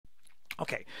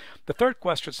Okay, the third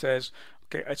question says,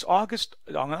 okay, it's August,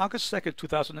 on August 2nd,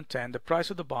 2010, the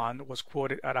price of the bond was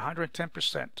quoted at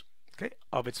 110%, okay,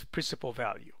 of its principal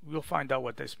value. We'll find out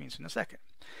what this means in a second.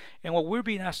 And what we're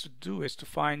being asked to do is to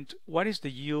find what is the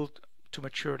yield to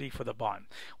maturity for the bond.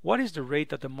 What is the rate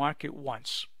that the market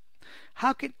wants?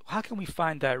 How can we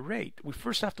find that rate? We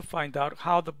first have to find out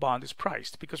how the bond is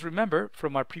priced, because remember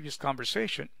from our previous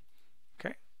conversation,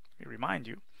 okay, let me remind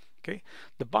you, okay,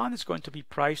 the bond is going to be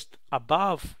priced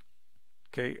above,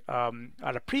 okay,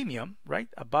 at a premium, right,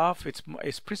 above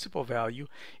its principal value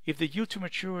if the yield to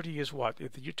maturity is what?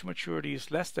 If the yield to maturity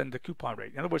is less than the coupon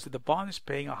rate. In other words, that the bond is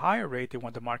paying a higher rate than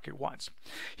what the market wants.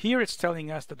 Here it's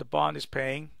telling us that the bond is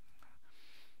paying,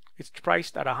 it's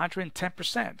priced at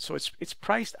 110%, so it's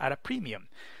priced at a premium.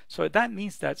 So that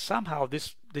means that somehow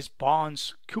this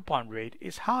bond's coupon rate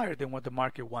is higher than what the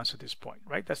market wants at this point,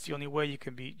 right? That's the only way you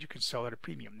can sell at a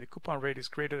premium. The coupon rate is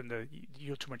greater than the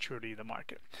yield to maturity in the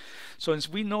market. So as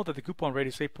we know that the coupon rate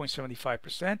is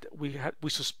 8.75%, we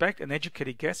suspect, an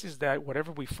educated guess is that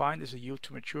whatever we find is a yield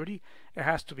to maturity, it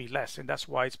has to be less, and that's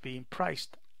why it's being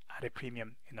priced at a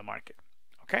premium in the market.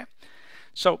 Okay,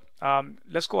 so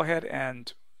let's go ahead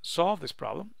and solve this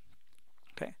problem.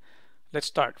 Okay, let's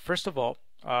start. First of all,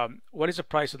 what is the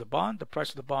price of the bond? The price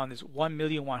of the bond is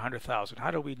 1,100,000. How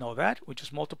do we know that? We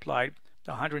just multiplied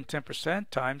the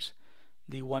 110% times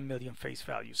the 1 million face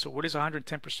value. So what is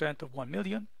 110% of 1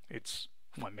 million? It's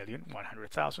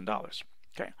 $1,100,000.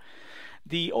 Okay.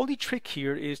 The only trick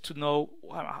here is to know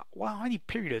how many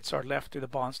periods are left in the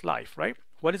bond's life, right?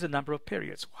 What is the number of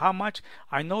periods? How much?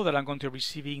 I know that I'm going to be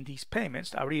receiving these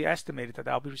payments. I already estimated that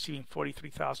I'll be receiving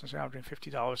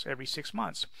 $43,750 every 6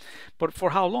 months. But for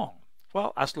how long?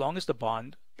 Well, as long as the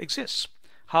bond exists.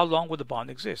 How long will the bond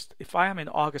exist? If I am in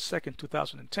August 2nd,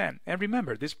 2010, and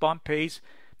remember, this bond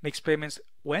makes payments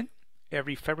when?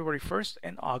 Every February 1st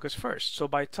and August 1st. So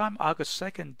by the time August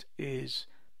 2nd is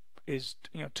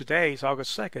today is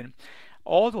August 2nd,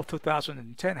 all of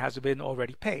 2010 has been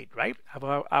already paid, right?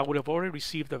 I would have already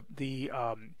received the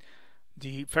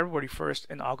February 1st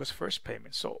and August 1st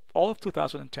payments. So all of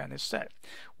 2010 is set.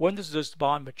 When does this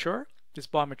bond mature? This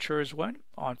bond matures when?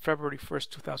 On February 1st,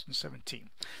 2017.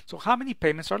 So how many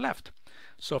payments are left?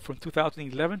 So from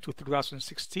 2011 to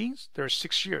 2016, there are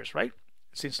 6 years, right?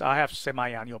 Since I have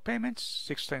semi-annual payments,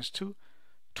 6 times 2,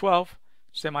 12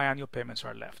 semi-annual payments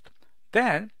are left.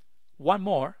 Then one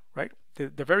more, right?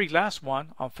 The very last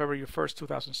one on February 1st,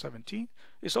 2017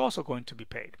 is also going to be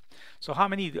paid. So how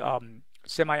many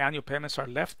semi-annual payments are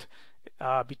left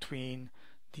between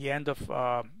the end of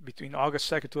between August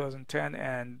 2nd, 2010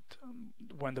 and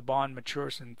when the bond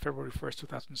matures in February 1st,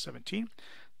 2017?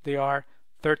 They are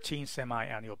 13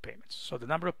 semi-annual payments. So the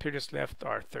number of periods left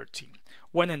are 13.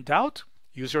 When in doubt,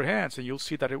 use your hands and you'll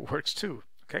see that it works too.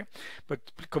 Okay,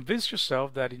 but convince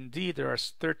yourself that indeed there are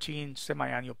 13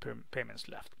 semi-annual payments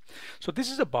left. So this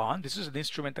is a bond. This is an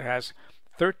instrument that has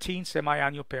 13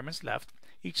 semi-annual payments left.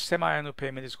 Each semi-annual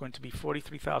payment is going to be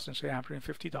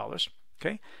 $43,750.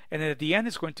 Okay, and then at the end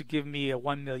it's going to give me a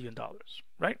 $1 million,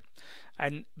 right?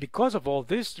 And because of all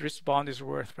this bond is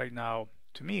worth right now,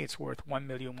 to me, it's worth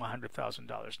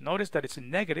 $1,100,000. Notice that it's a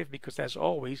negative because, as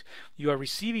always, you are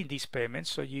receiving these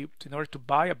payments. So in order to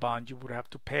buy a bond, you would have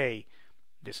to pay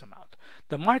this amount.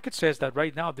 The market says that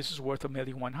right now this is worth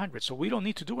 $1,100,000, so we don't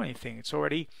need to do anything. It's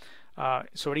already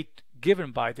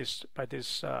given by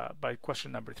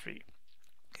question number 3.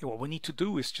 Okay, what we need to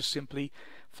do is just simply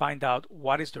find out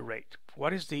what is the rate.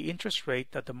 What is the interest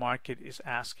rate that the market is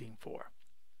asking for?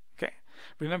 Okay.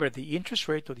 Remember, the interest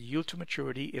rate or the yield to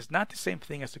maturity is not the same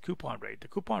thing as the coupon rate. The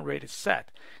coupon rate is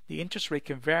set. The interest rate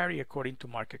can vary according to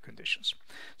market conditions.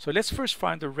 So let's first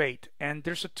find the rate. And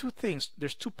there's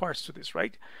there's two parts to this,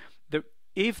 right?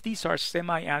 If these are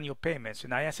semi-annual payments,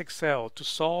 and I ask Excel to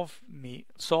solve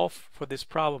for this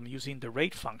problem using the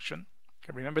rate function.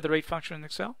 Okay, remember the rate function in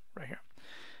Excel? Right here.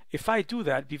 If I do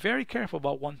that, be very careful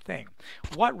about one thing.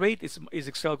 What rate is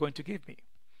Excel going to give me?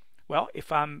 Well, if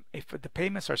the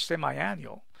payments are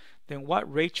semi-annual, then what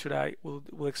rate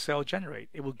will Excel generate?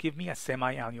 It will give me a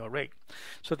semi-annual rate.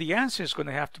 So the answer is going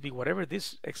to have to be whatever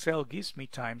this Excel gives me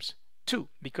times 2,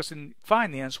 because in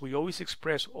finance we always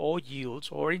express all yields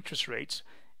or interest rates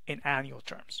in annual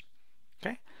terms.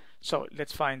 Okay, so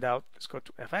let's find out. Let's go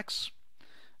to FX.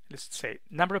 Let's say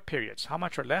number of periods. How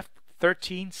much are left?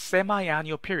 13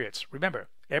 semi-annual periods. Remember,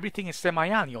 everything is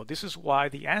semi-annual. This is why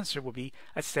the answer will be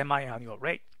a semi-annual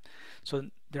rate. So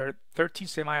there are 13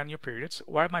 semi-annual periods.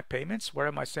 Where are my payments? Where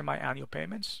are my semi-annual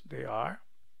payments? They are,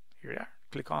 here they are.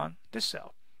 Click on this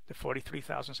cell, the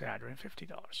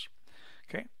 $43,750.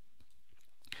 Okay.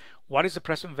 what is the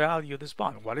present value of this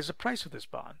bond? What is the price of this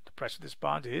bond? The price of this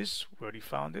bond is, we already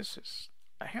found this, is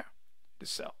right here, this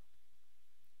cell,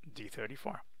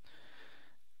 D34.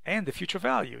 And the future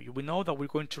value, we know that we're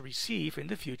going to receive in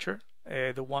the future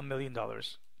the $1 million.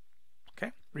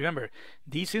 Okay, remember,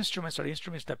 these instruments are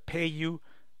instruments that pay you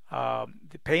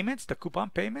the payments, the coupon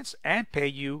payments, and pay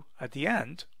you at the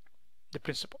end the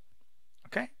principal.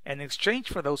 Okay, and in exchange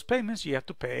for those payments, you have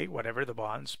to pay whatever the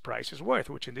bond's price is worth,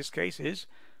 which in this case is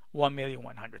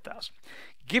 $1,100,000.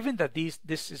 Given that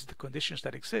this is the conditions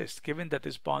that exist, given that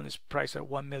this bond is priced at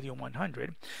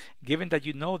 $1,100,000, given that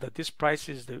you know that this price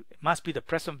is must be the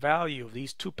present value of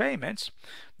these two payments,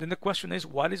 then the question is,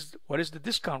 what is the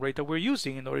discount rate that we're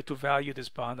using in order to value this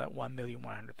bond at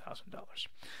 $1,100,000?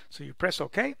 So you press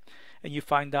OK, and you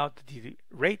find out that the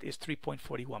rate is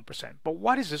 3.41%. But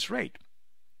what is this rate?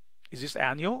 Is this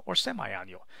annual or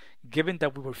semi-annual? Given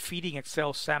that we were feeding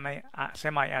Excel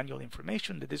semi-annual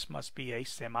information, that this must be a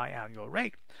semi-annual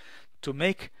rate. To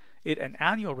make it an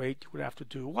annual rate, you would have to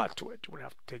do what to it? You would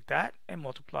have to take that and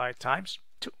multiply it times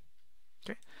 2.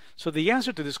 Okay. So the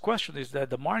answer to this question is that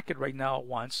the market right now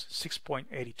wants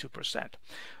 6.82%.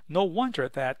 No wonder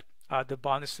that the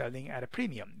bond is selling at a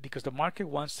premium, because the market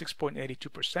wants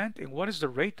 6.82%. And what is the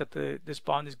rate that this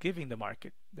bond is giving the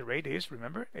market? The rate is,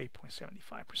 remember,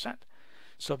 8.75%.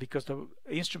 So because the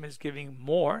instrument is giving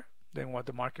more than what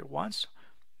the market wants,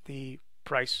 the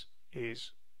price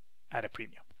is at a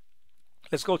premium.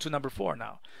 Let's go to number 4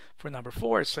 now. For number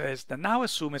 4, it says that now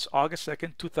assume it's August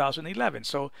 2nd, 2011.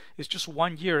 So it's just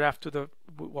 1 year after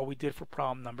what we did for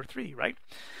problem number 3, right?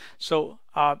 So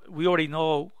we already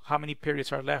know how many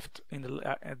periods are left in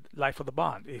the life of the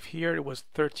bond. If here it was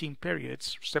 13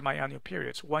 periods, semi-annual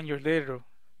periods, 1 year later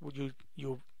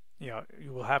you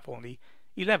will have only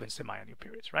 11 semi-annual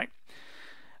periods, right?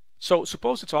 So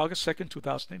suppose it's August 2nd,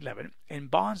 2011,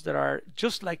 and bonds that are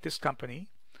just like this company,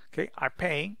 okay,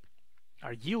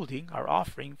 are yielding, are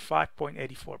offering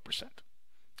 5.84%.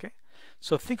 Okay,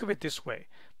 so think of it this way: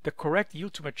 the correct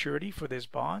yield to maturity for this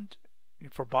bond,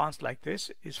 for bonds like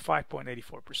this, is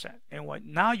 5.84%. And what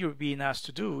now you're being asked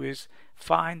to do is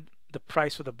find the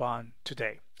price of the bond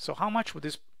today. So how much would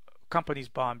this company's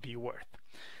bond be worth?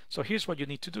 So here's what you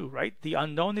need to do, right? The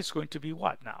unknown is going to be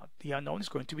what now? The unknown is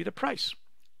going to be the price,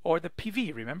 or the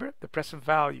PV, remember? The present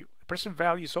value. The present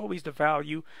value is always the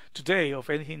value today of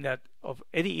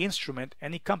any instrument,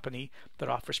 any company that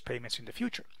offers payments in the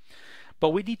future.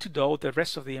 But we need to know the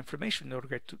rest of the information in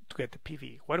order to get the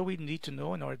PV. What do we need to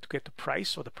know in order to get the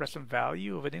price or the present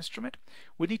value of an instrument?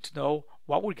 We need to know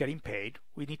what we're getting paid.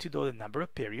 We need to know the number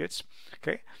of periods,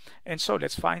 okay? And so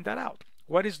let's find that out.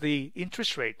 What is the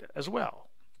interest rate as well?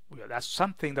 Well, that's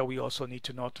something that we also need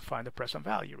to know to find the present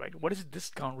value, right? What is the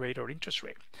discount rate or interest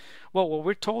rate? Well, what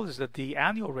we're told is that the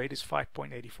annual rate is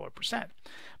 5.84%.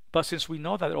 But since we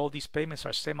know that all these payments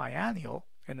are semi-annual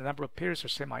and the number of periods are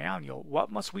semi-annual,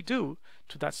 what must we do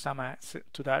to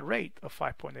that rate of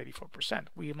 5.84%?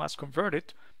 We must convert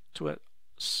it to a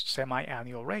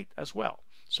semi-annual rate as well.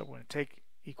 So we're going to take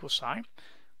equal sign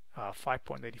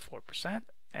 5.84%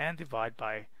 and divide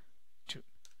by 2.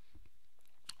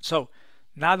 So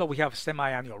now that we have a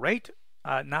semi-annual rate,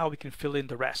 now we can fill in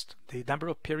the rest. The number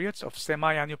of periods of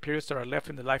semi-annual periods that are left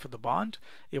in the life of the bond,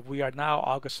 if we are now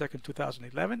August 2nd,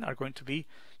 2011, are going to be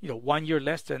 1 year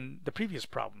less than the previous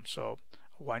problem. So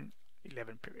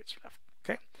 11 periods left.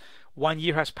 Okay, 1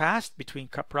 year has passed between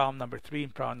problem number 3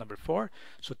 and problem number 4.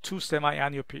 So 2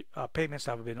 semi-annual payments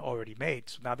have been already made.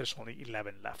 So now there's only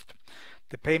 11 left.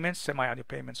 The payments, semi-annual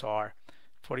payments, are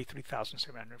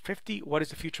 $43,750. What is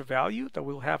the future value that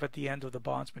we'll have at the end of the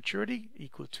bond's maturity?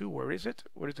 Equal to, where is it?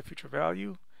 What is the future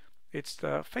value? It's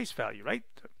the face value, right?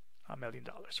 $1 million.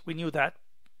 We knew that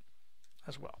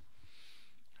as well.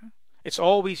 It's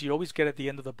always, you always get at the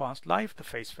end of the bond's life the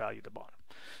face value of the bond.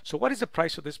 So what is the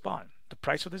price of this bond? The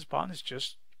price of this bond is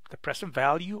just the present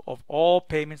value of all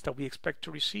payments that we expect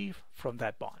to receive from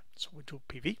that bond. So we do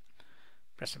PV,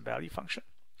 present value function.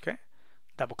 Okay,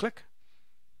 double click,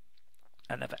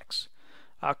 and FX.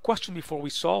 Question before we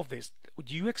solve this: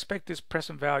 do you expect this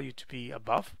present value to be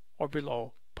above or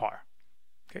below par?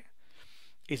 Okay,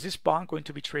 is this bond going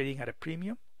to be trading at a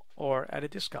premium or at a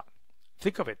discount?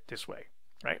 Think of it this way,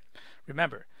 right?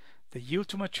 Remember, the yield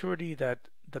to maturity that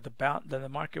the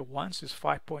market wants is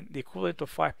the equivalent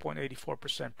of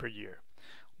 5.84% per year.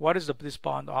 What does this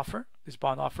bond offer? This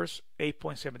bond offers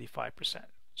 8.75%.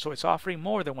 So it's offering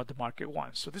more than what the market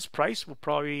wants. So this price will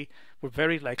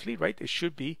very likely, right? It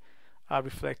should be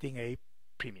reflecting a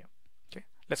premium. Okay,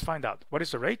 let's find out. What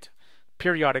is the rate?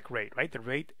 Periodic rate, right? The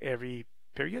rate every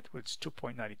period, it's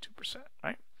 2.92%,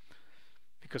 right?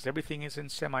 because everything is in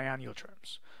semi-annual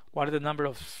terms. What are the number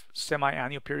of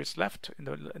semi-annual periods left in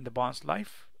the bond's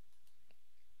life?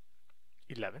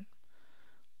 11.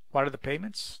 What are the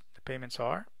payments? The payments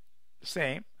are the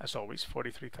same as always,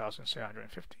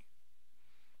 $43,750.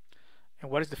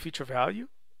 And what is the future value?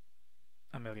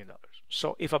 $1 million.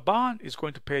 So if a bond is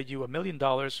going to pay you $1 million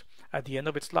at the end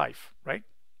of its life, right?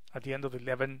 At the end of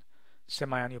 11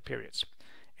 semi-annual periods,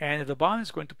 and if the bond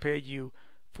is going to pay you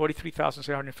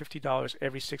 $43,750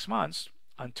 every 6 months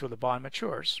until the bond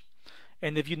matures,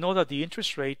 and if you know that the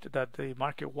interest rate that the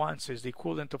market wants is the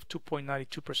equivalent of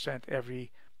 2.92%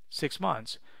 every 6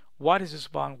 months, what is this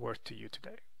bond worth to you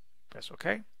today? Press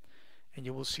OK, and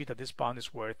you will see that this bond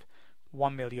is worth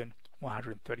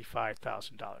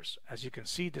 $1,135,000. As you can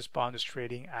see, this bond is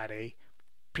trading at a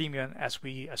premium as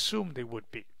we assumed they would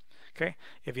be. Okay,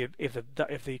 if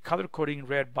the color coding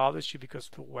red bothers you because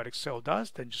of what Excel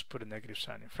does, then just put a negative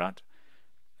sign in front,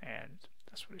 and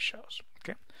that's what it shows.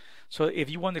 Okay, so if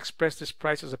you want to express this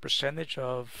price as a percentage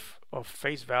of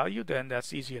face value, then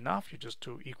that's easy enough. You just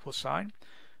do equal sign,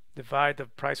 divide the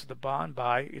price of the bond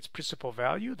by its principal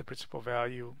value. The principal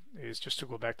value is, just to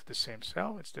go back to the same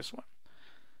cell, it's this one,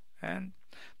 and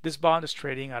this bond is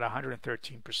trading at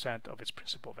 113% of its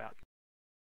principal value.